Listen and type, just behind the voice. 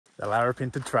The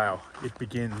Larapinta Trail, it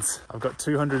begins. I've got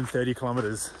 230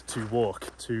 kilometers to walk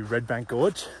to Red Bank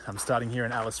Gorge. I'm starting here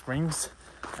in Alice Springs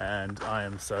and I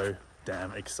am so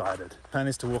damn excited. Plan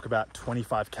is to walk about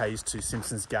 25 Ks to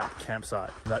Simpsons Gap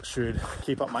campsite. That should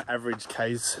keep up my average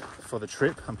Ks for the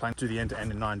trip. I'm planning to do the end to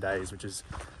end in 9 days, which is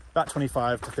about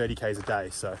 25 to 30 Ks a day.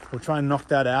 So we'll try and knock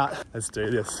that out. Let's do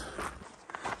this.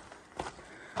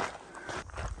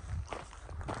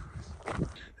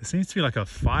 There seems to be like a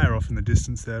fire off in the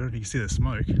distance there. I don't know if you can see the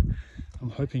smoke. I'm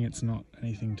hoping it's not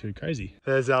anything too crazy.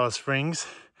 There's Alice Springs,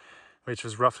 which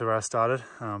was roughly where I started,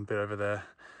 a bit over there.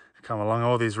 Come along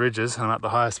all these ridges and I'm at the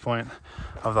highest point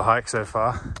of the hike so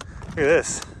far. Look at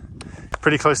this.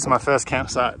 Pretty close to my first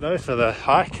campsite though for the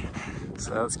hike.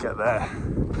 So let's get there.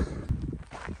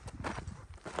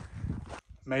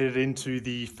 Made it into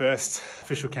the first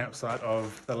official campsite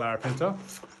of the Larapinta,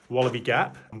 Wallaby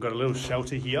Gap. I've got a little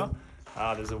shelter here.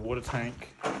 There's a water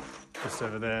tank just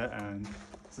over there and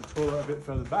there's a toilet a bit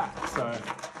further back. So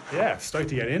yeah, stoked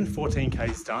to get in. 14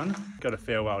 K's done. Got a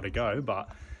fair while to go, but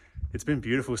it's been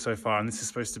beautiful so far and this is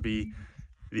supposed to be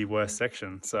the worst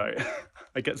section. So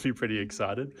it gets me pretty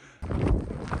excited.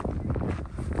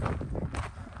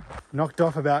 Knocked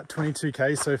off about 22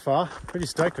 K's so far. Pretty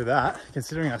stoked with that,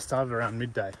 considering I started around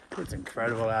midday. It's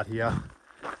incredible out here.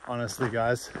 Honestly,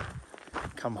 guys,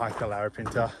 come hike the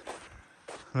Larapinta.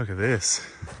 Look at this,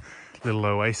 little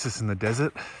oasis in the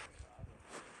desert.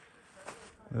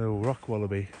 Little rock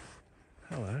wallaby.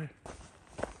 Hello.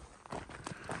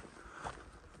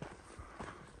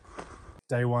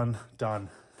 Day one done.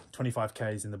 25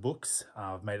 Ks in the books.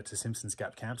 I've made it to Simpsons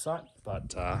Gap campsite,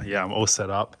 but yeah, I'm all set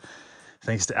up.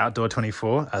 Thanks to Outdoor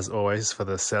 24, as always, for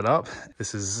the setup.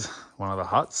 This is one of the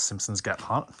huts, Simpsons Gap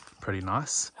hut. Pretty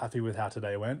nice. Happy with how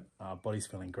today went. Body's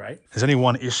feeling great. There's only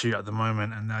one issue at the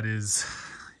moment, and that is,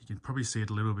 you can probably see it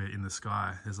a little bit in the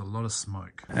sky. There's a lot of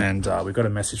smoke. And we got a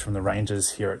message from the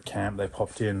rangers here at camp. They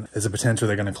popped in. There's a potential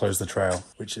they're going to close the trail,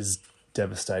 which is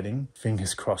devastating.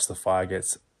 Fingers crossed the fire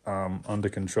gets under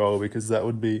control, because that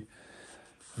would be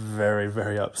very,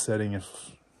 very upsetting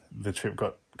if the trip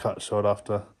got cut short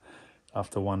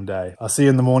after one day. I'll see you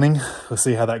in the morning. We'll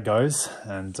see how that goes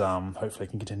and hopefully I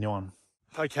can continue on.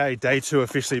 Okay, day two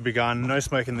officially begun. No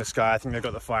smoke in the sky. I think they've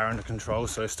got the fire under control,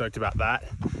 so stoked about that.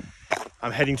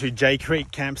 I'm heading to J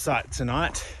Creek campsite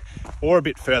tonight, or a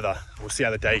bit further. We'll see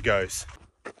how the day goes.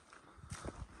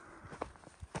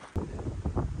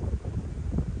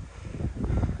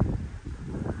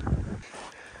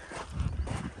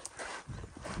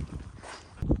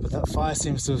 But that fire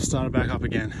seems to have started back up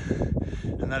again,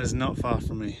 and that is not far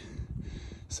from me.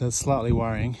 So it's slightly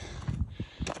worrying,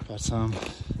 but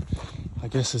I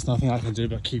guess there's nothing I can do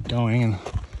but keep going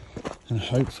and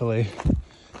hopefully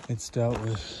it's dealt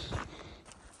with.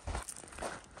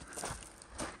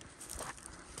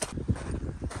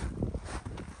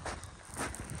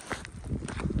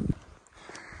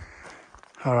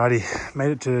 Alrighty, made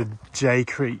it to J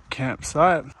Creek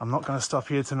campsite. I'm not going to stop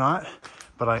here tonight,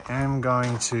 but I am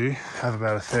going to have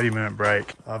about a 30-minute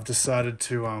break. I've decided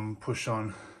to push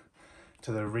on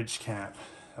to the Ridge camp.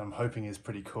 I'm hoping is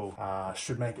pretty cool.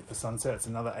 Should make it for sunset. It's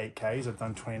another 8 Ks. I've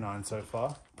done 29 so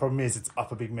far. Problem is it's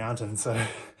up a big mountain, so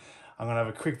I'm gonna have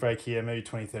a quick break here, maybe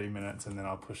 20-30 minutes, and then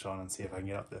I'll push on and see if I can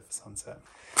get up there for sunset.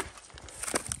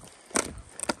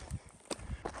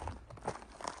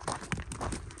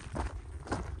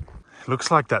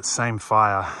 Looks like that same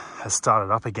fire has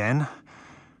started up again.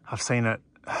 I've seen it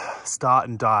start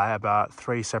and die about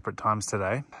 3 separate times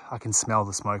today. I can smell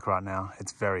the smoke right now.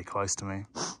 It's very close to me.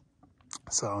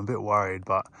 So I'm a bit worried,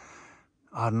 but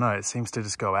I don't know, it seems to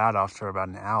just go out after about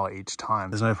an hour each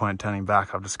time. There's no point turning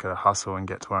back. I've just got to hustle and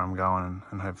get to where I'm going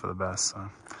and hope for the best. So,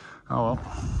 oh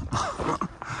well,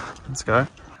 let's go.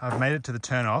 I've made it to the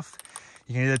turnoff.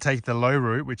 You can either take the low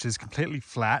route, which is completely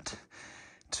flat,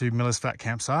 to Miller's Flat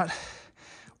campsite,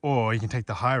 or you can take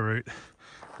the high route,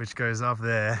 which goes up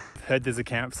there. Heard there's a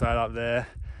campsite up there,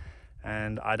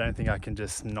 and I don't think I can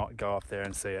just not go up there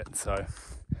and see it. So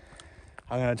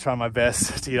I'm going to try my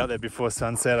best to get up there before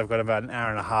sunset. I've got about an hour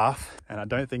and a half, and I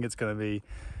don't think it's going to be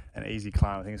an easy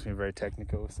climb. I think it's going to be very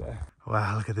technical. So,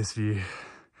 wow, look at this view.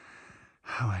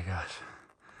 Oh my gosh.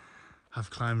 I've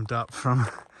climbed up from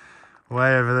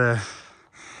way over there,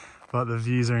 but the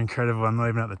views are incredible. I'm not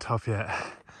even at the top yet.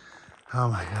 Oh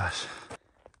my gosh.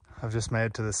 I've just made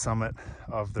it to the summit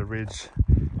of the ridge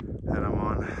that I'm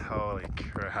on. Holy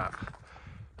crap.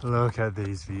 Look at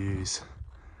these views.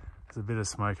 There's a bit of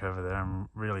smoke over there. I'm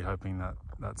really hoping that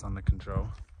that's under control.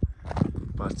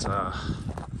 But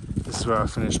this is where I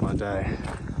finished my day.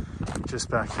 Just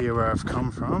back here where I've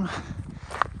come from,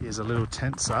 here's a little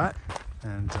tent site,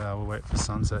 and we'll wait for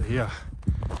sunset here.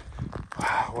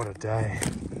 What a day.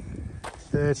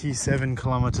 37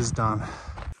 kilometers done.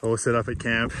 All set up at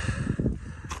camp.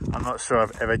 I'm not sure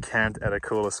I've ever camped at a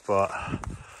cooler spot.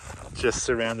 Just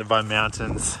surrounded by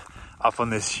mountains, up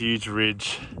on this huge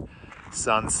ridge,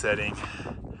 sun setting.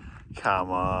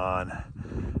 Come on,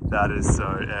 that is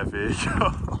so epic.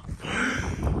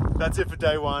 That's it for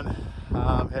day one.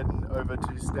 I'm heading over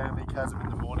to Stanley Chasm in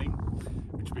the morning,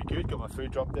 which will be good. Got my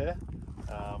food drop there,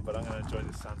 but I'm going to enjoy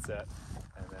the sunset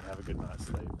and then have a good night's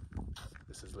sleep.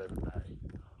 This is Wibberley.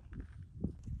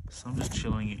 So I'm just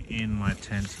chilling in my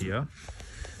tent here,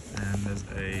 and there's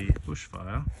a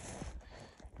bushfire.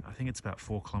 I think it's about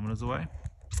 4 kilometers away,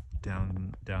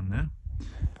 down there.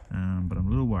 But I'm a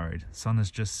little worried. Sun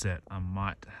has just set. I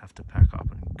might have to pack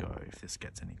up and go if this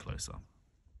gets any closer.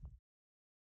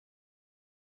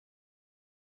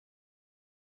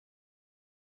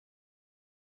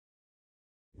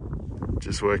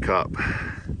 Just woke up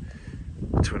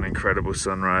to an incredible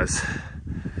sunrise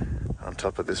on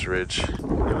top of this ridge. It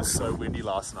was so windy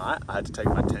last night, I had to take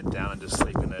my tent down and just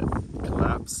sleep in it.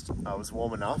 Collapsed. I was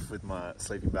warm enough with my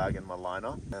sleeping bag and my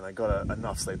liner, and I got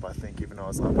enough sleep, I think, even though I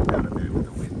was up and down a bit with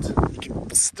the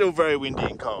wind. Still very windy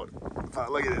and cold,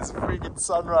 but look at this freaking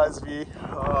sunrise view.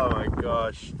 Oh my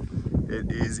gosh,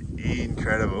 it is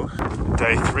incredible.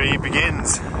 Day 3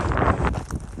 begins.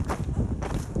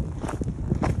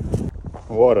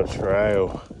 What a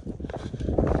trail.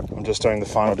 I'm just doing the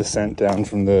final descent down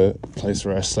from the place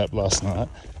where I slept last night,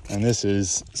 and this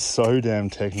is so damn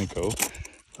technical.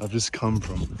 I've just come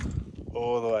from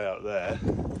all the way up there.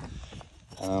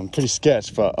 Pretty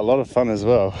sketch, but a lot of fun as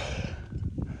well.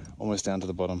 Almost down to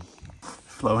the bottom.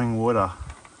 Flowing water.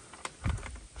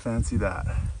 Fancy that.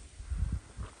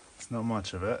 It's not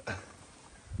much of it,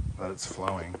 but it's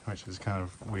flowing, which is kind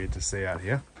of weird to see out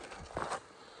here.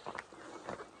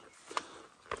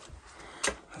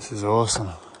 This is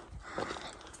awesome.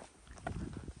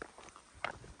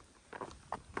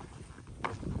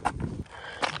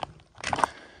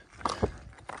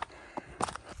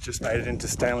 Just made it into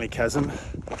Stanley Chasm.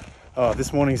 Oh,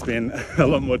 this morning's been a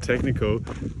lot more technical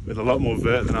with a lot more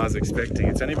vert than I was expecting.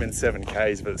 It's only been 7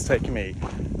 Ks, but it's taken me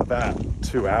about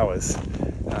 2 hours.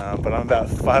 But I'm about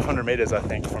 500 meters, I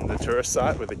think, from the tourist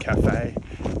site with the cafe,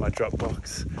 my drop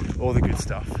box, all the good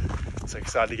stuff. So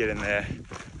excited to get in there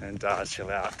and chill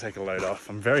out, take a load off.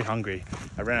 I'm very hungry.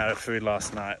 I ran out of food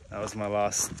last night. That was my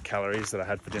last calories that I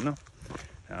had for dinner.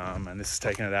 And this has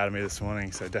taken it out of me this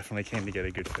morning, so definitely keen to get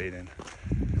a good feed in.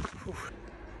 Whew.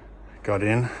 Got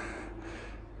in,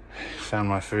 found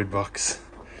my food box.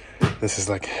 This is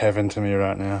like heaven to me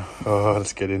right now. Oh,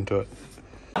 let's get into it.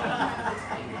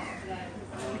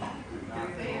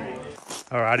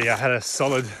 Alrighty, I had a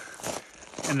solid,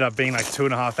 ended up being like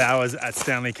 2.5 hours at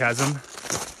Stanley Chasm.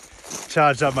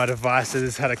 Charged up my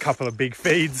devices, had a couple of big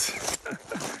feeds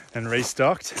and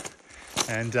restocked.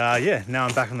 And yeah, now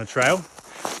I'm back on the trail.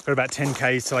 Got about 10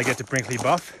 Ks till I get to Brinkley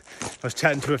Buff. I was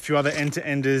chatting to a few other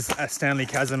end-to-enders at Stanley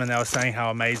Chasm, and they were saying how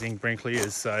amazing Brinkley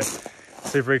is. So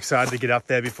super excited to get up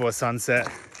there before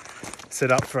sunset.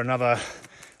 Set up for another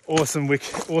awesome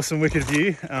wicked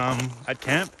view at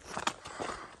camp.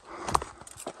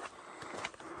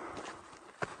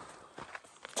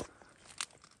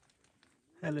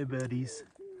 Hello birdies.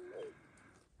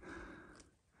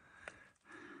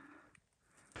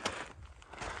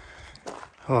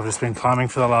 Well, I've just been climbing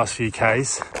for the last few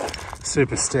Ks.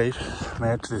 Super steep.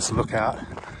 Made it to this lookout.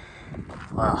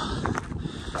 Wow.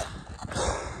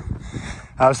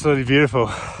 Absolutely beautiful.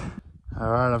 All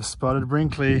right, I've spotted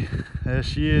Brinkley. There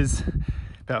she is.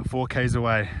 About 4 Ks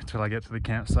away till I get to the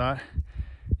campsite.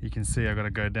 You can see I've got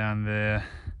to go down there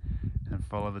and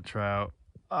follow the trail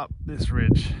up this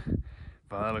ridge.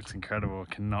 But that looks incredible.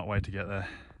 Cannot wait to get there.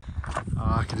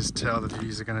 Oh, I can just tell the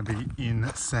views are going to be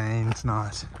insane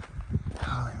tonight.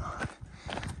 Holy moly.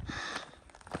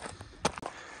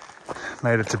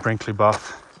 Made it to Brinkley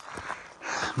Buff.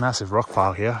 Massive rock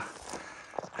pile here.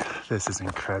 This is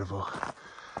incredible.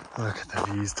 Look at the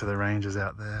views to the ranges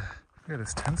out there. Look at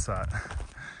this tent site.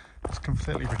 It's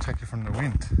completely protected from the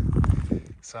wind.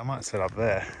 So I might set up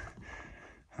there,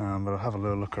 but I'll have a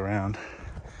little look around.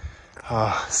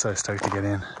 Oh, so stoked to get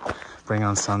in. Bring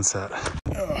on sunset.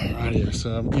 Alrighty,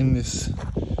 so I'm in this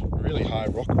really high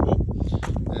rock wall,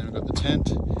 and we've got the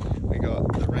tent, we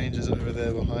got the ranges over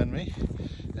there behind me,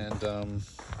 and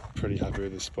pretty happy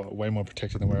with this spot. Way more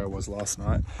protected than where I was last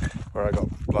night, where I got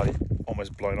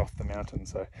almost blown off the mountain.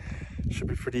 So should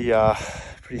be pretty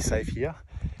safe here.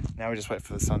 Now we just wait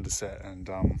for the sun to set, and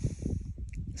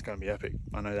it's going to be epic.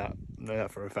 I know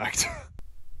that for a fact.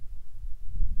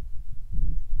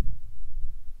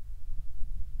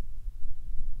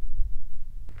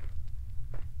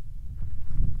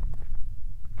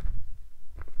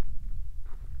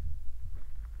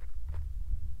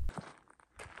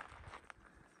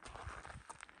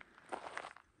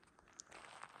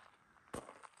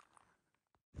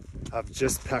 I've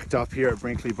just packed up here at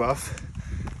Brinkley Buff.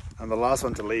 I'm the last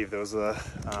one to leave. There was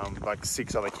like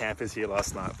 6 other campers here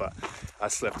last night, but I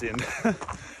slept in.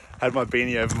 Had my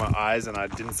beanie over my eyes and I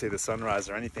didn't see the sunrise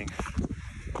or anything.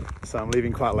 So I'm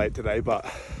leaving quite late today, but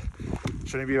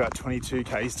it's going to be about 22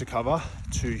 k's to cover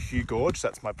to Hugh Gorge.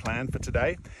 That's my plan for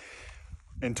today.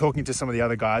 And talking to some of the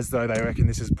other guys though, they reckon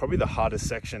this is probably the hardest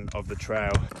section of the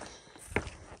trail.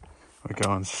 We're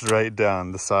going straight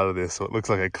down the side of this, so it looks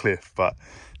like a cliff, but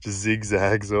just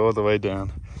zigzags all the way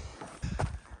down.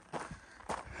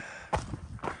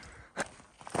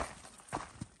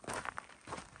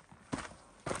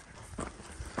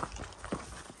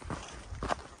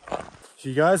 If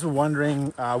you guys were wondering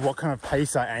what kind of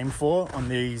pace I aim for on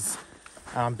these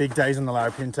big days on the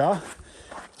Larapinta,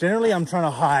 generally I'm trying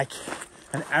to hike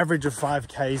an average of 5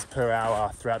 k's per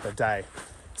hour throughout the day.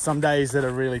 Some days that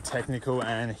are really technical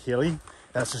and hilly,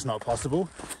 that's just not possible.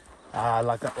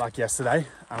 Like yesterday,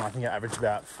 I think I averaged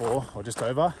about 4 or just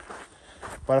over.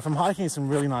 But if I'm hiking some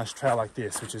really nice trail like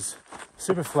this, which is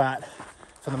super flat,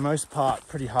 for the most part,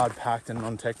 pretty hard packed and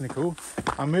non-technical,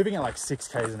 I'm moving at like 6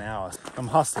 k's an hour. I'm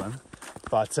hustling,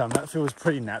 but that feels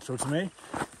pretty natural to me.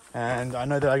 And I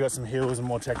know that I got some hills and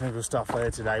more technical stuff later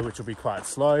today, which will be quite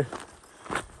slow,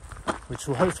 which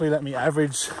will hopefully let me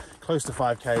average close to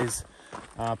 5 k's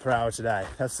per hour today.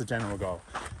 That's the general goal.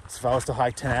 So if I was to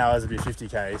hike 10 hours, it'd be 50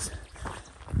 k's.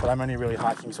 But I'm only really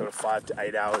hiking sort of 5 to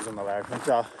 8 hours on the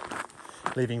Larapinta,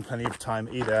 leaving plenty of time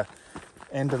either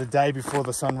end of the day before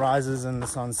the sun rises and the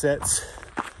sun sets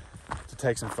to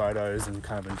take some photos and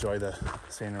kind of enjoy the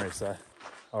scenery. So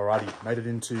alrighty, made it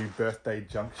into Birthday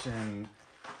Junction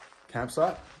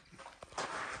campsite.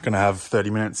 Gonna have 30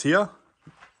 minutes here.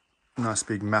 Nice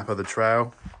big map of the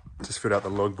trail. Just filled out the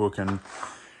logbook and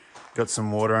got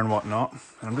some water and whatnot.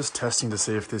 And I'm just testing to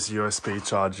see if this USB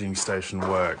charging station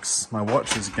works. My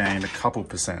watch has gained a couple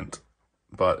 %,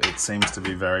 but it seems to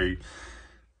be very,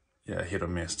 hit or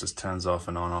miss. Just turns off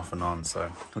and on, off and on.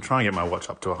 So I'll try and get my watch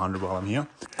up to 100 while I'm here.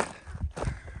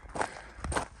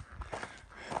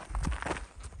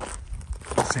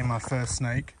 I've seen my first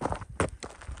snake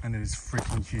and it is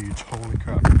freaking huge. Holy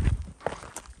crap. Look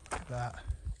at that.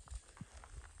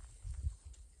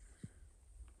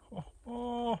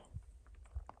 Oh.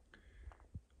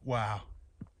 Wow.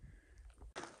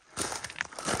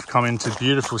 Come into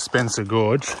beautiful Spencer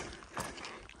Gorge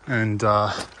and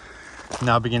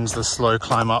now begins the slow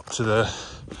climb up to the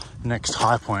next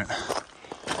high point.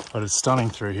 But it's stunning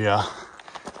through here.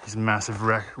 These massive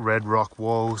red rock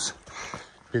walls,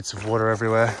 bits of water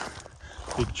everywhere,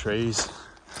 big trees.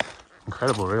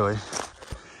 Incredible, really.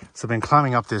 So I've been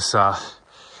climbing up this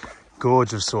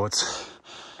gorge of sorts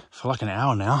for like an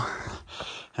hour now.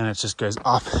 And it just goes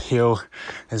uphill.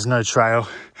 There's no trail,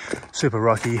 super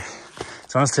rocky.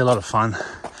 It's honestly a lot of fun,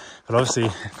 but obviously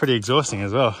pretty exhausting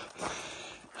as well.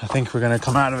 I think we're going to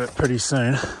come out of it pretty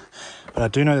soon, but I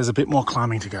do know there's a bit more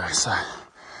climbing to go. So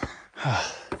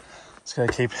just got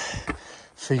to keep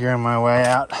figuring my way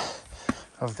out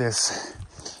of this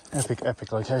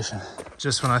epic location.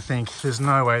 Just when I think there's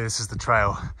no way this is the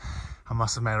trail, I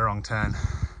must have made a wrong turn.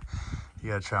 You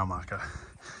get a trail marker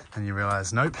and you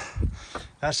realize, nope,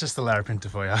 that's just the Larapinta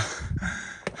for you.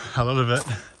 A lot of it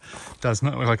does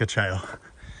not look like a trail,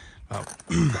 but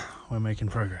we're making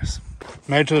progress.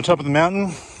 Made it to the top of the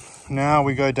mountain. Now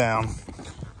we go down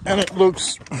and it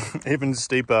looks even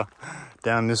steeper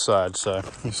down this side. So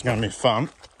it's going to be fun.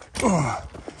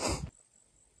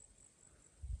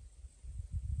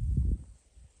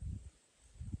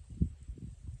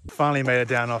 Finally made it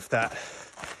down off that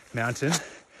mountain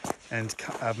and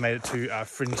I've made it to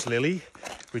Fringe Lily,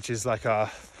 which is like a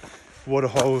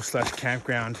waterhole /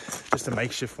 campground, just a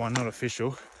makeshift one, not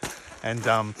official. And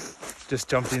just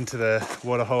jumped into the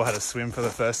waterhole, had a swim for the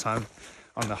first time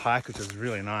on the hike, which was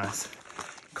really nice.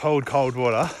 Cold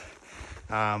water,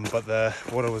 but the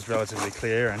water was relatively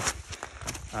clear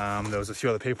and there was a few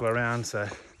other people around, so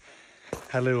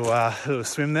had a little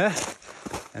swim there.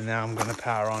 And now I'm going to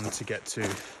power on to get to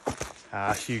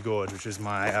Hugh Gorge, which is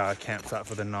my campsite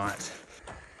for the night.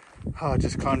 I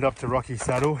just climbed up to Rocky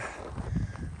Saddle.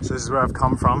 So this is where I've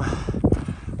come from.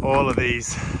 All of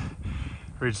these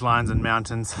ridge lines and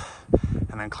mountains,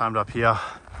 and then climbed up here.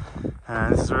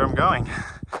 And this is where I'm going.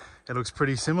 It looks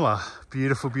pretty similar.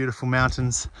 Beautiful, beautiful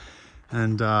mountains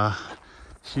and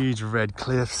huge red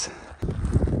cliffs.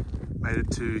 Made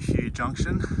it to Hugh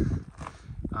Junction.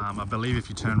 I believe if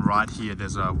you turn right here,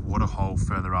 there's a waterhole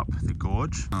further up the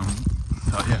gorge.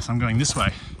 So yes, I'm going this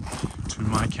way to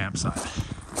my campsite.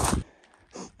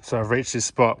 So I've reached this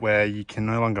spot where you can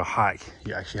no longer hike.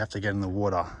 You actually have to get in the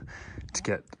water to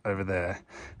get over there.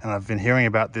 And I've been hearing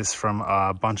about this from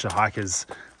a bunch of hikers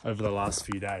over the last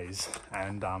few days,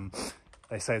 and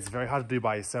they say it's very hard to do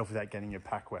by yourself without getting your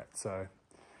pack wet. So I'm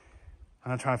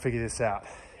gonna try and figure this out.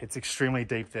 It's extremely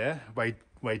deep there,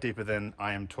 way deeper than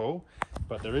I am tall,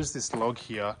 but there is this log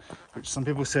here, which some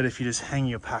people said if you just hang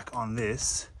your pack on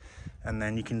this, and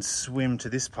then you can swim to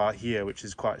this part here, which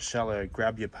is quite shallow,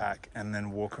 grab your pack and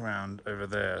then walk around over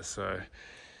there. So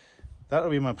that'll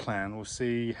be my plan. We'll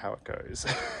see how it goes.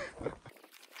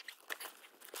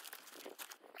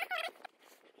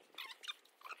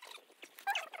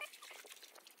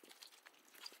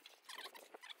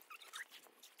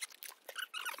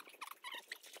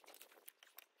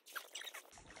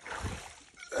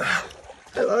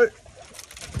 Hello.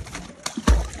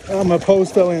 Oh, my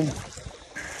poles fell in.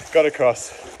 Got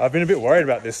across. I've been a bit worried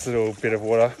about this little bit of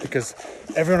water because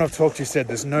everyone I've talked to said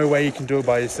there's no way you can do it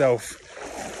by yourself,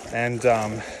 and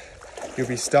you'll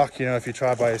be stuck, you know, if you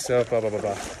try by yourself, blah, blah, blah,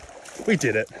 blah. We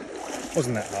did it.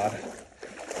 Wasn't that hard.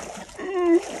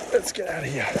 Let's get out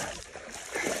of here.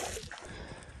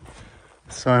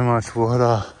 So much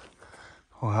water.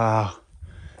 Wow.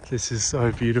 This is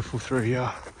so beautiful through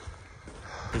here.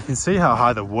 You can see how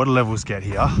high the water levels get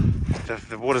here.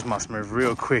 The waters must move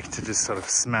real quick to just sort of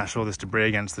smash all this debris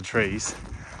against the trees.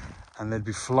 And there'd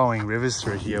be flowing rivers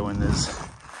through here when there's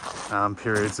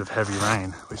periods of heavy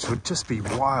rain, which would just be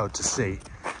wild to see.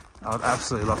 I would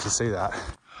absolutely love to see that.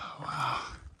 Wow.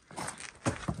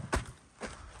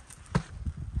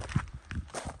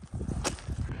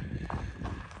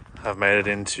 I've made it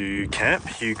into camp,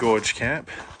 Hugh Gorge Camp,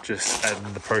 just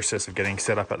in the process of getting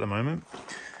set up at the moment.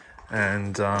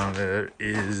 And there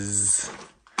is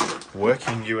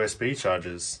working USB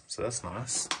chargers, so that's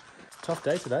nice. Tough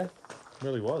day today,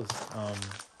 really was.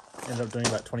 Ended up doing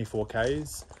about 24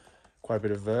 Ks, quite a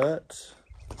bit of vert,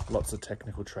 lots of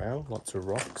technical trail, lots of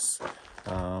rocks,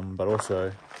 but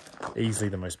also easily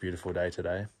the most beautiful day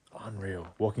today. Unreal.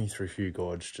 Walking through Hugh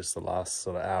Gorge just the last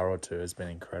sort of hour or two has been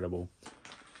incredible.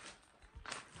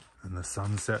 And the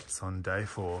sun sets on day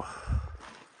 4.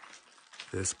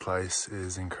 This place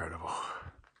is incredible.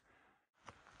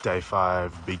 Day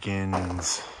 5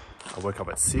 begins. I woke up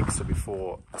at 6, so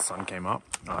before the sun came up.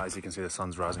 As you can see, the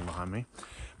sun's rising behind me.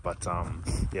 But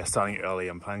yeah, starting early,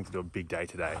 I'm planning to do a big day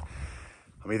today.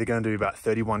 I'm either going to do about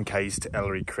 31 Ks to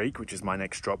Ellery Creek, which is my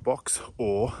next drop box,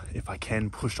 or if I can,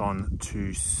 push on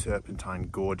to Serpentine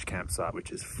Gorge campsite,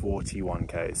 which is 41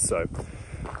 Ks. So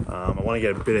I want to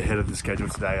get a bit ahead of the schedule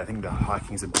today. I think the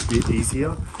hiking's a bit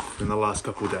easier than the last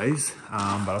couple of days,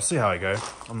 but I'll see how I go.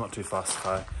 I'm not too fast. If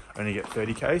I only get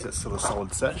 30 Ks, that's still a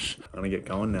solid sesh. I'm gonna get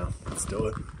going now. Let's do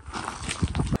it.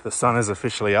 The sun is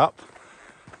officially up,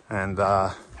 and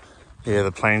yeah,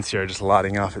 the plains here are just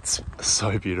lighting up. It's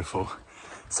so beautiful.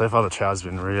 So far the trail's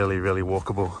been really, really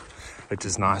walkable, which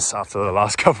is nice after the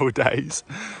last couple of days.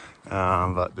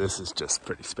 But this is just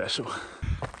pretty special.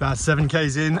 About 7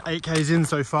 Ks in, 8 Ks in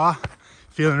so far.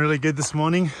 Feeling really good this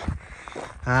morning.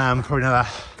 Probably another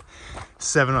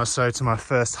 7 or so to my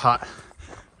first hut,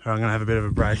 where I'm gonna have a bit of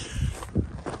a break.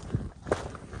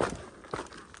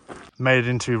 Made it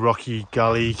into Rocky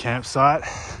Gully campsite.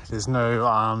 There's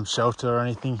no shelter or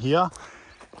anything here.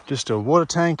 Just a water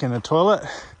tank and a toilet.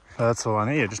 That's all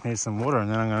I need. I just need some water,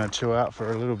 and then I'm going to chill out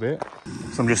for a little bit.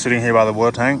 So I'm just sitting here by the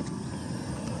water tank.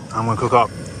 I'm going to cook up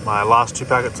my last 2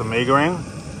 packets of mee goreng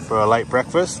for a late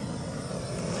breakfast.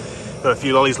 Got a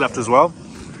few lollies left as well.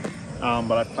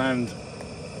 But I planned,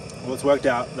 well, it's worked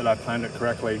out that I planned it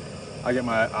correctly. I get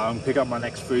my pick up my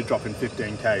next food drop in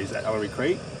 15 Ks at Ellery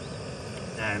Creek,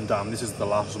 and this is the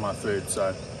last of my food.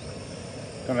 So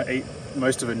I'm going to eat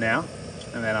most of it now,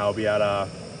 and then I'll be able to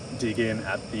dig in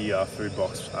at the food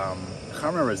box. I can't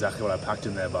remember exactly what I packed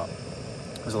in there, but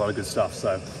there's a lot of good stuff.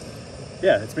 So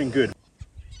yeah, it's been good.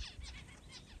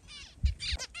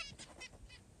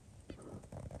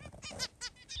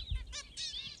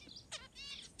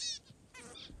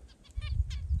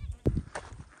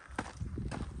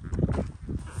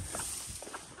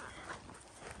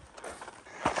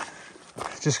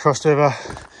 Just crossed over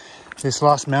this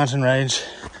last mountain range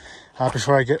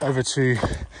before I get over to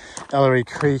Ellery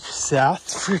Creek South.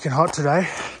 It's freaking hot today.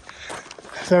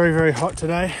 Very, very hot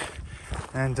today.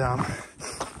 And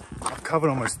I've covered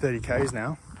almost 30 Ks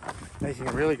now, making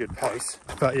a really good pace.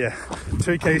 But yeah,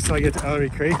 2 Ks till I get to Ellery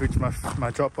Creek, which my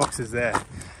drop box is there.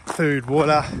 Food,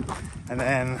 water, and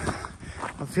then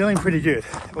I'm feeling pretty good,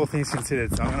 all things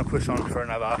considered. So I'm gonna push on for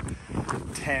another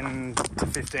 10 to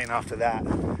 15 after that,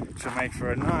 which will make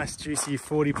for a nice juicy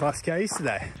 40 plus Ks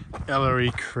today.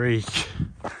 Ellery Creek.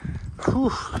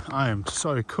 Whew, I am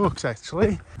so cooked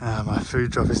actually. My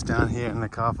food drop is down here in the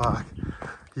car park.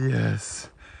 Yes,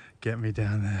 get me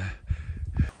down there.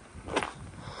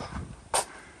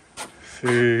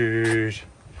 Food.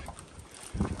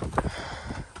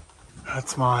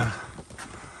 That's mine.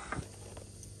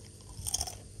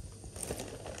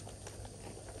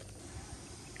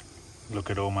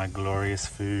 Look at all my glorious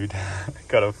food.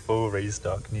 Got a full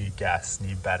restock, new gas,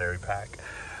 new battery pack.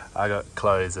 I got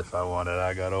clothes if I wanted.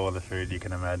 I got all the food you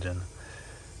can imagine.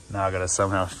 Now I gotta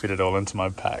somehow fit it all into my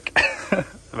pack.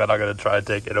 But I gotta try and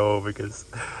take it all because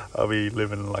I'll be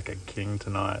living like a king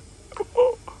tonight.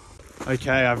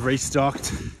 Okay, I've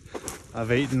restocked.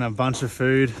 I've eaten a bunch of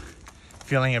food.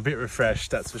 Feeling a bit refreshed,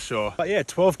 that's for sure. But yeah,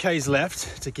 12 Ks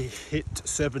left to hit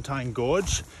Serpentine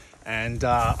Gorge, and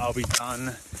I'll be done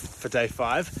for day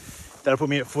 5. That'll put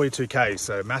me at 42 Ks,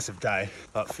 so massive day,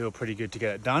 but feel pretty good to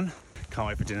get it done. Can't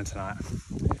wait for dinner tonight.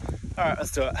 All right,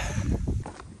 let's do it.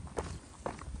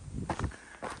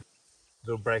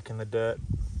 Little break in the dirt.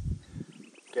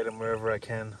 Get them wherever I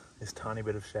can. This tiny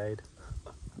bit of shade.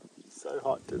 So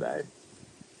hot today.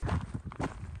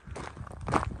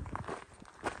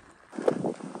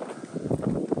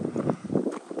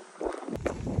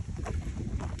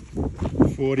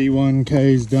 41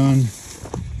 Ks done,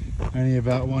 only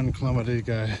about 1 kilometre to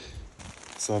go.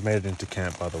 So I've made it into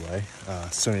camp, by the way.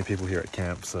 So many people here at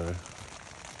camp, so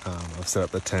I've set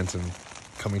up the tent and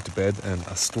coming to bed, and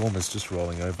a storm is just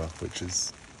rolling over, which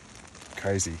is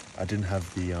crazy. I didn't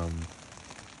have the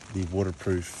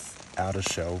waterproof outer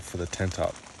shell for the tent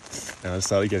up, and I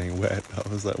started getting wet. I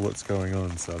was like, what's going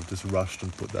on? So I've just rushed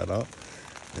and put that up,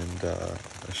 and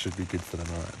I should be good for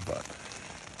the night, but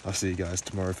I'll see you guys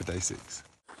tomorrow for day 6.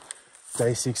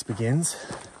 Day 6 begins.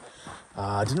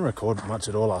 I didn't record much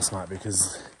at all last night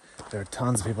because there were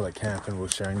tons of people at camp and we were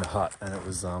sharing the hut, and it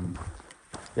was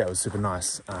yeah, it was super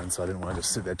nice, and so I didn't want to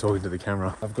just sit there talking to the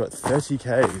camera. I've got 30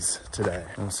 Ks today.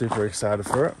 I'm super excited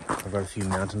for it. I've got a few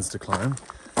mountains to climb,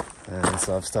 and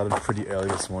so I've started pretty early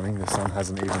this morning. The sun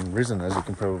hasn't even risen, as you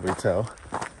can probably tell.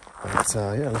 But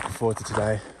yeah, looking forward to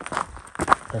today.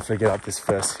 Hopefully get up this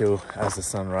first hill as the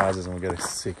sun rises and we'll get a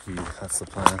sick view. That's the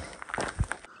plan.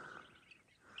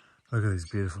 Look at these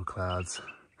beautiful clouds.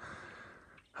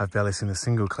 I've barely seen a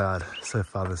single cloud so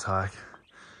far this hike,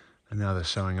 and now they're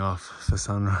showing off for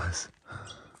sunrise.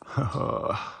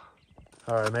 All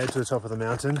right, I made it to the top of the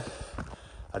mountain.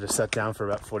 I just sat down for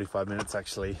about 45 minutes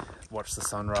actually, watched the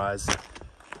sunrise,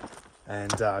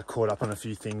 and caught up on a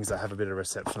few things. I have a bit of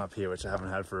reception up here, which I haven't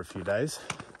had for a few days.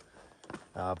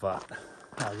 But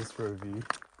just for a view.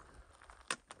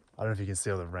 I don't know if you can see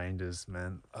all the ranges,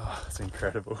 man. Oh, it's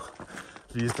incredible.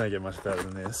 Views don't get much better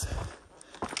than this.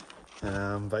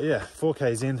 But yeah, 4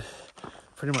 Ks in,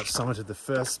 pretty much summited the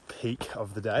first peak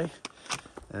of the day,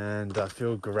 and I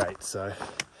feel great. So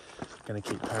gonna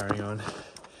keep powering on,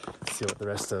 see what the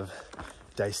rest of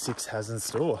day 6 has in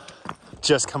store.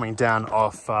 Just coming down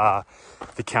off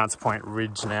the Counts Point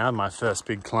Ridge now, my first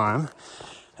big climb.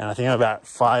 And I think I'm about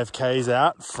 5 Ks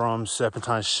out from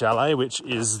Serpentine Chalet, which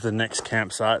is the next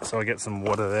campsite. So I'll get some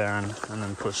water there and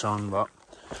then push on. But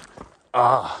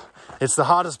it's the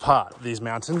hardest part, these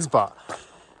mountains, but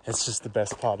it's just the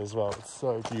best part as well. It's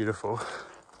so beautiful.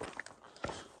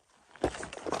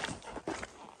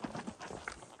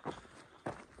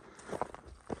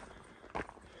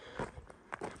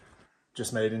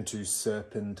 Just made it into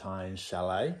Serpentine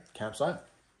Chalet campsite.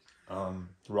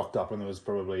 Rocked up when there was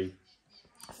probably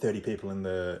 30 people in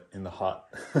the hut.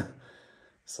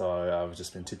 So I've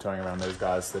just been tiptoeing around those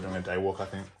guys. They're doing a day walk, I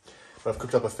think. But I've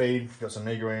cooked up a feed, got some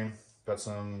migraine, got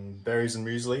some berries and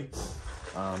muesli.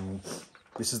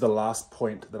 This is the last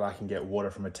point that I can get water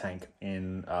from a tank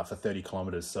in for 30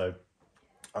 kilometers. So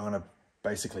I'm gonna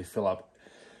basically fill up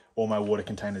all my water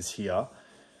containers here,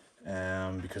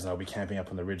 because I'll be camping up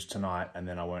on the ridge tonight, and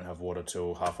then I won't have water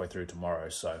till halfway through tomorrow.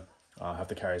 So I have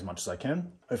to carry as much as I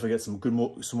can. Hopefully get some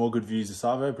more good views of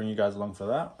Savo, bring you guys along for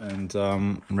that, and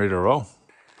I'm ready to roll.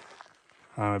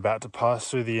 I'm about to pass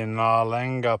through the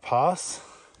Inarlanga Pass.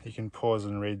 You can pause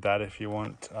and read that if you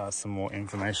want some more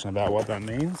information about what that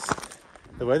means.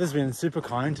 The weather's been super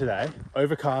kind today,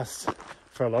 overcast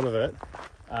for a lot of it.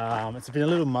 It's been a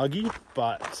little muggy,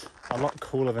 but a lot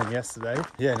cooler than yesterday.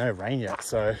 Yeah, no rain yet,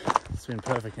 so it's been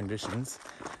perfect conditions.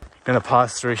 Gonna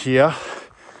pass through here.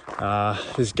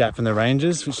 This gap in the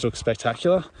ranges, which looks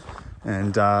spectacular,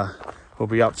 and we'll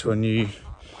be up to a new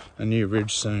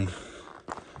ridge soon.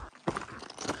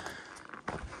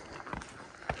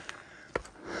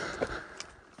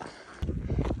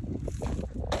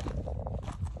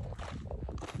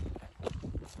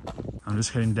 I'm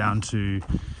just heading down to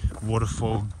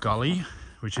Waterfall Gully,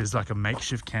 which is like a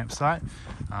makeshift campsite,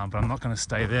 but I'm not going to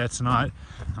stay there tonight.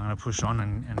 I'm going to push on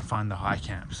and find the high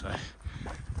camp. So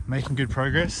making good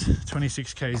progress,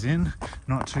 26 Ks in,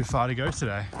 not too far to go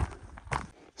today.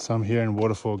 So I'm here in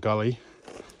Waterfall Gully.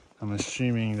 I'm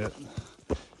assuming that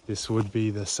this would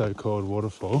be the so-called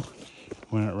waterfall.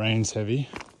 When it rains heavy,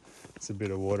 it's a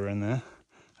bit of water in there.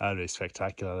 That'd be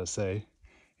spectacular to see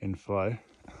in flow.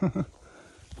 Oh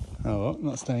well,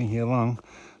 not staying here long.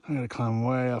 I'm gonna climb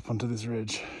way up onto this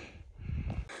ridge.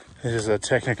 This is a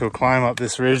technical climb up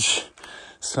this ridge.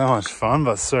 So much fun,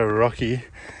 but so rocky.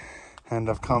 And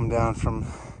I've come down from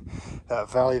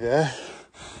that valley there.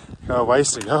 Got a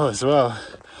ways to go as well.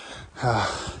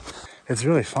 It's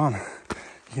really fun.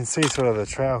 You can see sort of the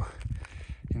trail,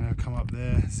 you know, come up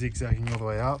there, zigzagging all the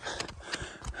way up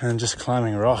and just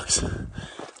climbing rocks.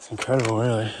 It's incredible,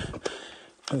 really.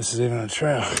 But this is even a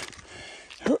trail.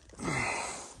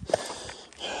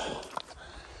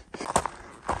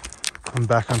 I'm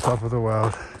back on top of the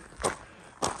world.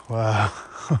 Wow.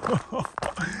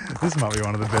 This might be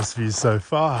one of the best views so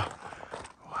far.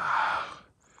 Wow.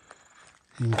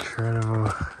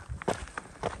 Incredible.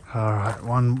 All right,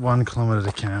 one kilometer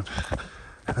to camp.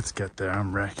 Let's get there,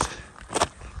 I'm wrecked.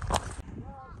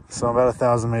 So I'm about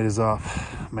 1,000 meters up.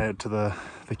 Made it to the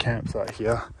campsite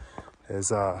here. There's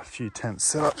a few tents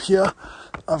set up here.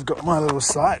 I've got my little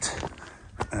site.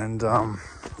 And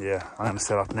yeah, I'm gonna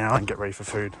set up now and get ready for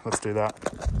food. Let's do that.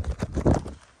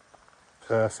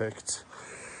 Perfect.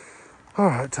 All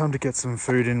right, time to get some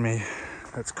food in me.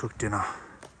 Let's cook dinner.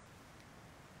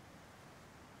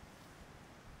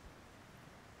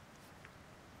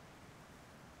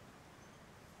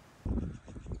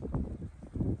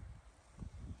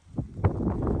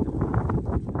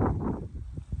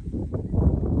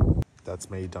 That's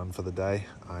me done for the day.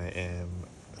 I am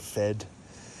fed.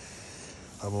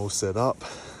 I'm all set up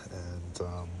and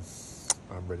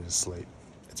I'm ready to sleep.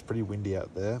 It's pretty windy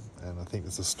out there and I think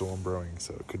there's a storm brewing,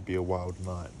 so it could be a wild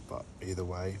night, but either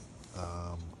way,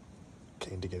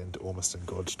 keen to get into Ormiston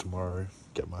Gorge tomorrow,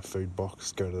 get my food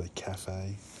box, go to the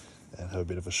cafe and have a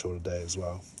bit of a shorter day as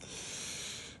well.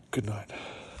 Good night.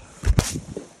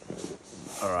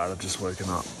 All right, I've just woken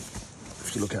up.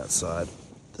 If you look outside,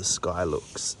 the sky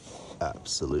looks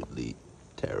absolutely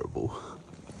terrible.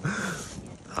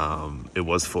 It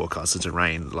was forecasted to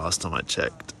rain last time I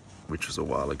checked, which was a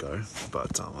while ago,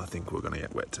 but I think we're gonna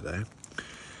get wet today.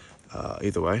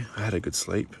 Either way, I had a good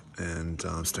sleep and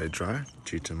stayed dry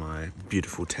due to my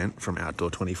beautiful tent from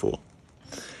Outdoor 24.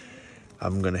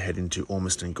 I'm gonna head into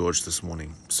Ormiston Gorge this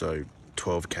morning, so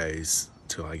 12 Ks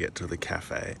till I get to the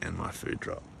cafe and my food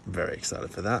drop. Very excited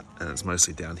for that, and it's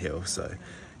mostly downhill, so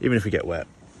even if we get wet,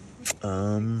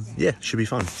 yeah, should be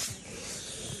fun.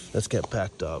 Let's get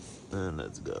packed up and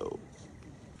let's go.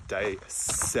 Day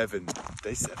 7.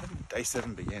 Day 7? Day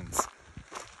 7 begins.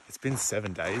 It's been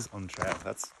 7 days on trail.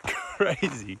 That's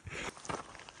crazy.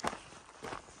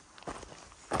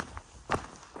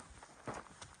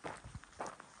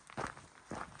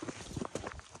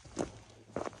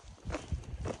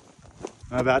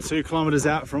 I'm about 2 kilometers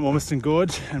out from Ormiston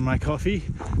Gorge and my coffee.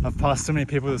 I've passed so many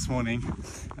people this morning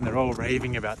and they're all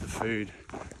raving about the food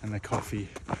and the coffee.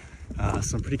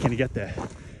 So I'm pretty keen to get there.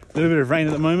 A little bit of rain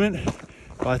at the moment,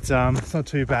 but it's not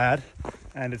too bad.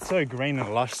 And it's so green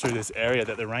and lush through this area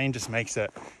that the rain just makes it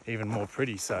even more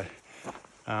pretty. So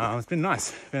it's been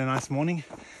nice. Been a nice morning.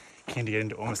 Keen to get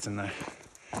into Ormiston though,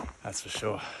 that's for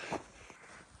sure.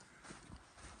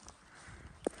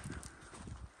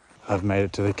 I've made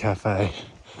it to the cafe.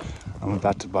 I'm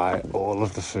about to buy all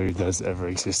of the food that has ever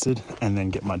existed and then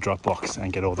get my drop box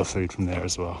and get all the food from there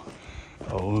as well.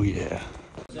 Oh yeah.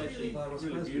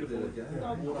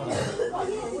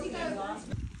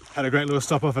 Had a great little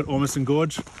stop off at Ormiston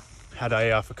Gorge. Had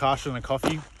a focaccia and a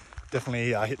coffee.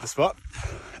 Definitely hit the spot.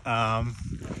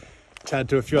 Chatted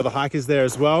to a few other hikers there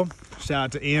as well. Shout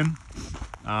out to Ian.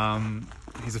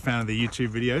 He's a fan of the YouTube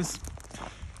videos.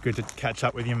 Good to catch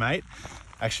up with you, mate.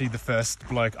 Actually the first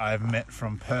bloke I've met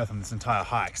from Perth on this entire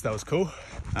hike, so that was cool.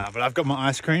 But I've got my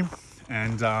ice cream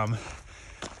and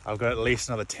I've got at least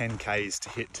another 10 Ks to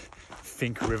hit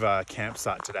Fink River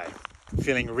campsite today.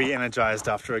 Feeling re-energized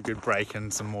after a good break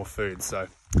and some more food, so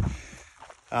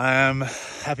I am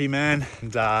happy, man,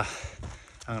 and I'm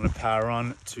gonna power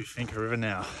on to Fink River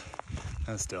now.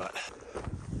 Let's do it.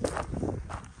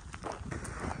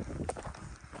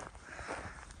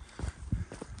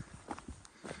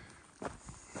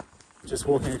 Just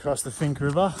walking across the Fink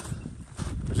River,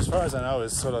 which as far as I know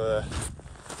is sort of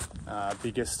the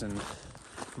biggest and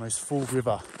most full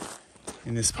river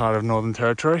in this part of Northern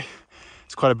Territory.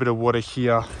 There's quite a bit of water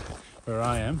here where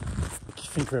I am. The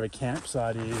Fink River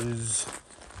campsite is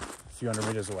a few hundred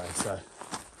meters away, so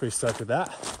pretty stoked with that.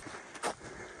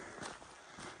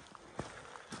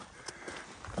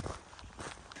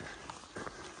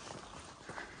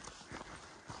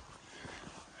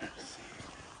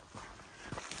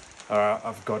 Alright,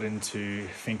 I've got into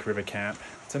Fink River Camp.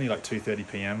 It's only like 2:30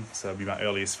 p.m, so it'll be my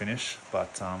earliest finish,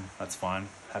 but that's fine.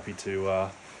 Happy to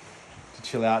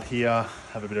chill out here,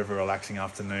 have a bit of a relaxing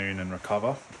afternoon and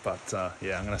recover. But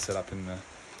yeah, I'm going to set up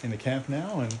in the camp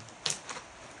now and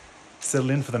settle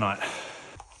in for the night.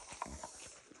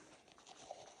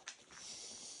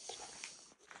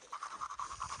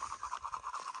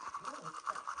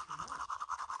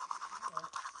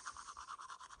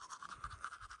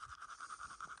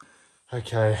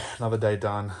 Okay, another day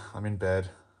done. I'm in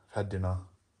bed, I've had dinner,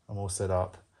 I'm all set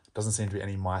up. Doesn't seem to be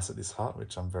any mice at this hut,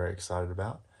 which I'm very excited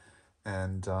about.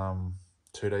 And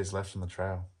 2 days left on the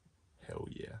trail. Hell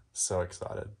yeah, so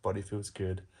excited. Body feels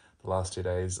good. The last 2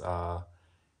 days are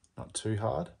not too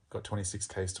hard. Got 26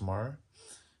 Ks tomorrow.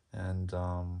 And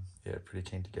yeah, pretty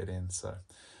keen to get in. So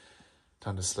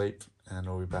time to sleep and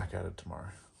we'll be back at it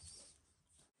tomorrow.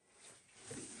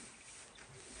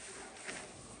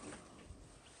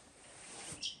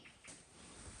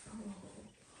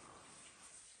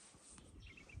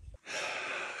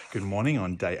 Good morning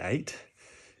on day 8.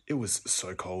 It was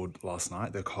so cold last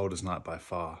night, the coldest night by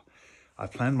far. I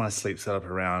planned my sleep setup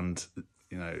around,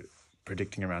 you know,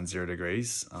 predicting around 0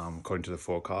 degrees, according to the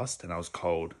forecast, and I was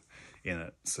cold in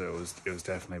it. So it was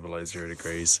definitely below 0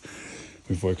 degrees.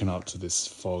 We've woken up to this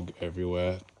fog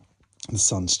everywhere. The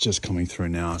sun's just coming through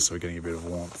now, so we're getting a bit of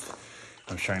warmth.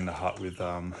 I'm sharing the hut with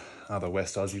another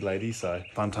West Aussie lady, so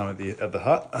fun time at the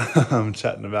hut. I'm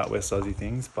chatting about West Aussie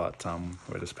things, but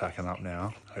we're just packing up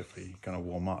now. Hopefully gonna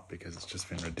warm up because it's just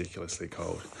been ridiculously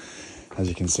cold. As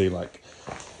you can see, like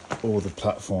all the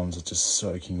platforms are just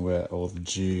soaking wet, all the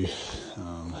dew.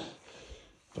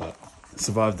 But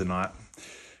survived the night.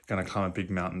 Gonna climb a big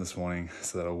mountain this morning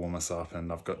so that'll warm us up,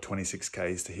 and I've got 26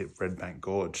 Ks to hit Red Bank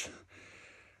Gorge.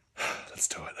 Let's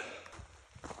do it.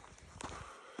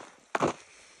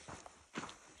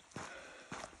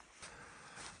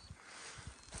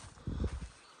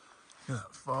 Look at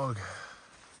that fog.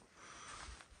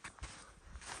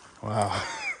 Wow.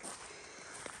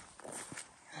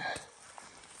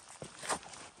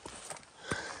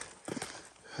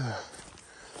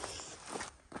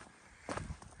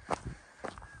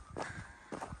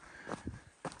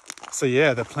 So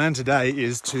yeah, the plan today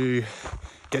is to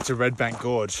get to Red Bank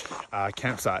Gorge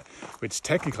campsite, which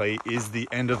technically is the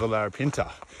end of the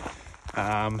Larapinta.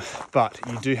 But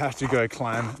you do have to go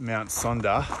climb Mount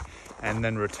Sonder and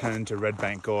then return to Red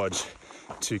Bank Gorge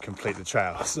to complete the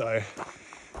trail. So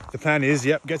the plan is,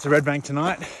 yep, get to Red Bank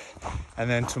tonight, and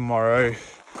then tomorrow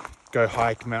go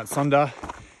hike Mount Sonder,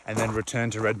 and then return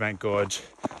to Red Bank Gorge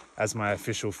as my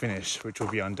official finish, which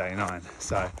will be on day 9.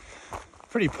 So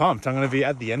pretty pumped. I'm going to be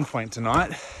at the end point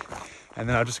tonight, and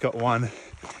then I've just got one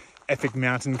epic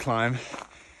mountain climb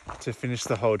to finish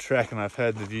the whole trek. And I've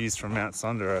heard the views from Mount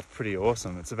Sonder are pretty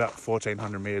awesome. It's about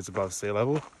 1,400 meters above sea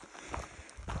level.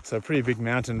 So a pretty big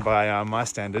mountain by my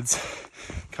standards,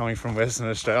 coming from Western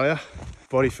Australia.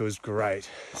 Body feels great,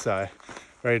 so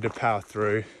ready to power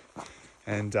through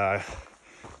and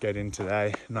get in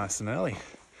today nice and early.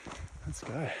 Let's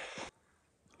go.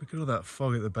 Look at all that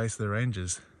fog at the base of the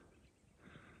ranges.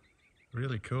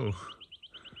 Really cool.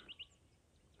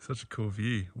 Such a cool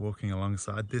view walking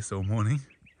alongside this all morning.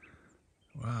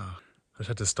 Wow. I just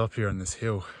had to stop here on this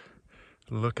hill.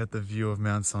 Look at the view of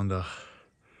Mount Sonder.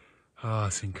 Oh,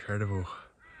 it's incredible.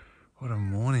 What a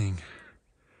morning.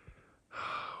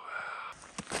 Oh,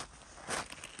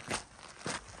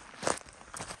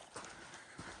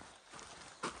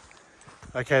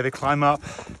 wow. Okay, the climb up,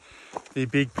 the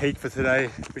big peak for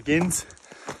today begins.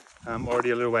 I'm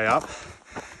already a little way up,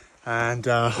 and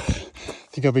I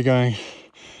think I'll be going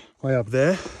way up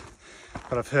there.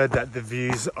 But I've heard that the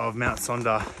views of Mount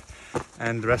Sonder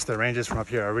and the rest of the ranges from up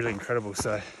here are really incredible.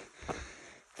 So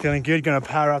feeling good, gonna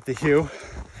power up the hill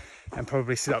and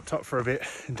probably sit up top for a bit,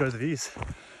 enjoy the views.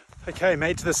 Okay,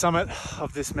 made to the summit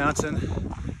of this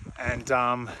mountain and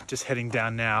just heading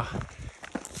down now.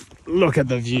 Look at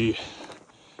the view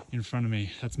in front of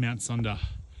me. That's Mount Sonder.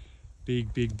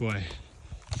 Big, big boy.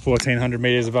 1,400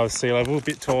 meters above sea level, a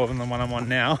bit taller than the one I'm on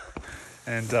now.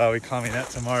 And we're climbing that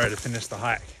tomorrow to finish the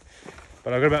hike.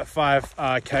 But I've got about 5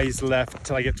 Ks left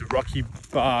till I get to Rocky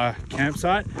Bar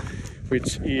campsite,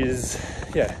 which is,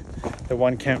 yeah, the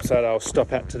one campsite I'll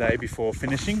stop at today before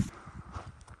finishing.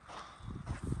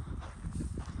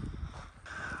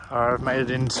 I've made it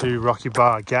into Rocky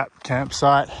Bar Gap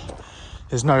campsite.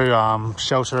 There's no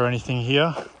shelter or anything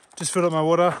here. Just filled up my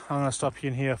water. I'm gonna stop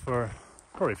in here for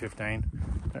probably 15.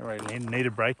 Don't really need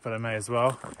a break, but I may as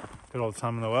well. Got all the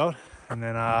time in the world. And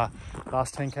then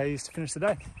last 10 Ks to finish the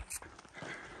day.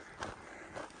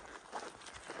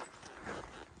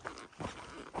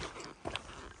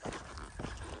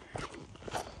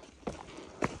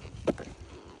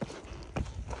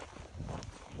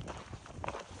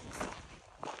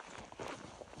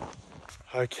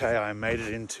 Okay, I made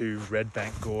it into Red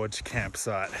Bank Gorge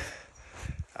campsite.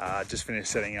 Just finished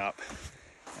setting up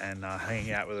and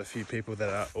hanging out with a few people that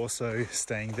are also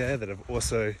staying there that have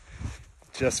also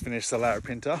just finished the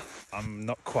Larapinta. I'm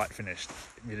not quite finished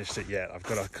it yet. I've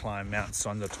got to climb Mount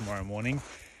Sonder tomorrow morning,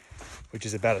 which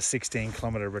is about a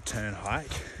 16-kilometre return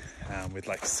hike with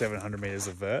like 700 metres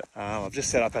of vert. I've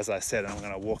just set up, as I said, and I'm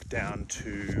going to walk down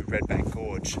to Red Bank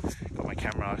Gorge. Got my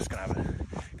camera, I'm just going to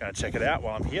check it out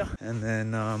while I'm here. And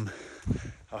then I'll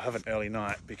have an early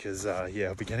night because, yeah,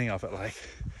 I'll be getting up at like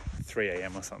 3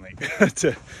 a.m. or something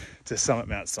to summit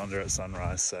Mount Sonder at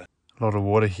sunrise. So a lot of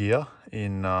water here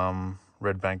in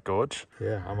Red Bank Gorge.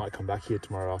 Yeah, I might come back here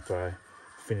tomorrow after I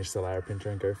finish the Larapinta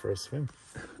and go for a swim.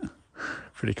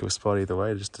 Pretty cool spot either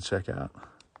way, just to check out.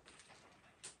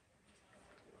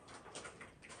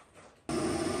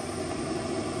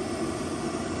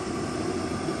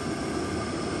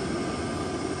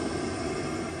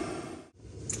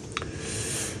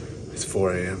 It's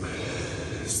 4 a.m.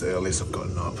 It's the earliest I've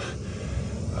gotten up.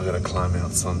 I've got to climb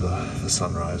Mount Sonder for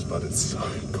sunrise, but it's so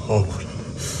cold.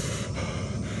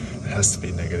 It has to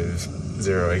be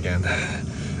 -0 again,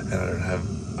 and I don't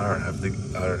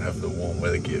have the warm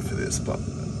weather gear for this. But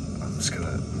I'm just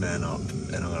gonna man up,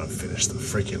 and I'm gonna finish the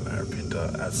freaking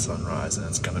Larapinta at sunrise, and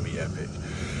it's gonna be epic.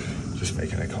 Just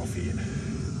making a coffee,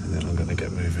 and then I'm gonna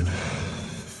get moving.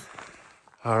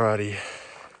 Alrighty,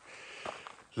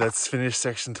 let's finish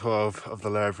section 12 of the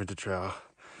Larapinta Trail.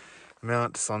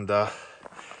 Mount Sonder,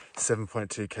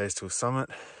 7.2 k's to a summit,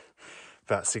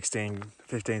 about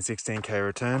 15-16k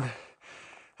return,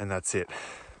 and that's it.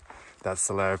 That's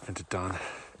the Larapinta done.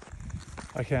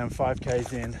 Okay, I'm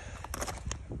 5k's in.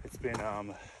 It's been,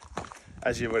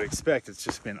 as you would expect, it's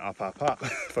just been up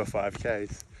for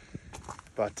 5k's.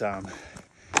 But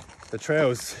the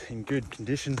trail's in good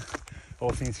condition,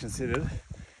 all things considered.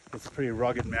 It's a pretty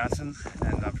rugged mountain,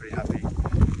 and I'm pretty happy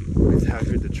with how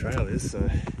good the trail is, so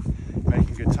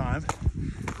making good time.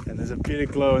 And there's a bit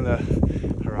of glow in the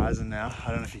horizon now. I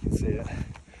don't know if you can see it,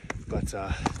 but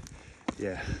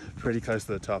yeah, pretty close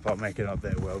to the top. I'll make it up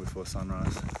there well before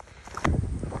sunrise.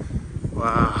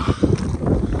 Wow,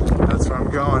 that's where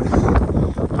I'm going,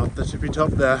 up the tippy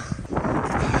top there.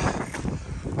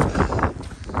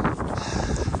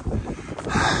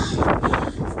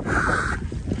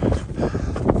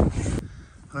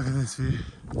 Look at this view.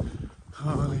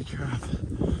 Holy crap.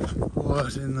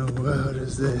 What in the world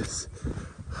is this?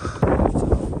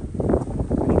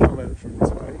 Come at it from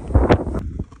this way.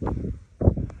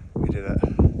 We did it.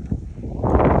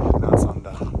 Mount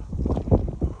Sonder.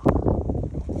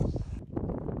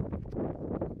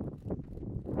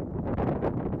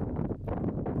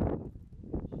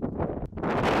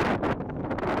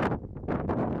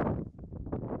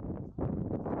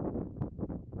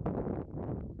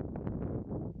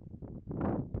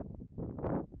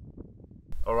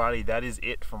 Alrighty, that is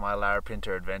it for my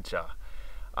Larapinta adventure.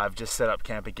 I've just set up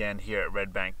camp again here at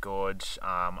Red Bank Gorge.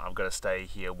 I've got to stay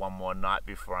here one more night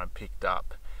before I'm picked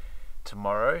up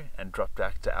tomorrow and dropped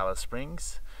back to Alice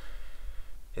Springs.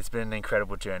 It's been an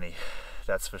incredible journey,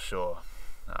 that's for sure.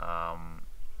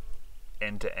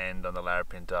 End to end on the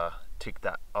Larapinta, tick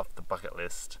that off the bucket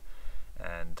list,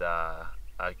 and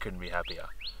I couldn't be happier.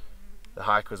 The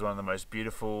hike was one of the most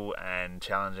beautiful and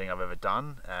challenging I've ever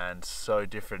done, and so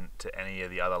different to any of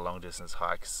the other long distance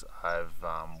hikes I've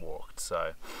walked.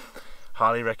 So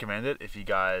highly recommend it if you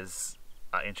guys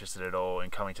are interested at all in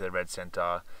coming to the Red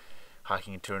Centre,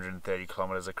 hiking 230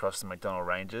 kilometers across the McDonnell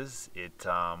Ranges.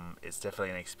 It's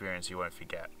definitely an experience you won't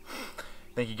forget.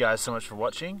 Thank you guys so much for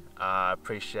watching.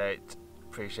 Appreciate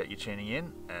you tuning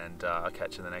in, and I'll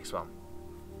catch you in the next one.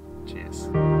 Cheers.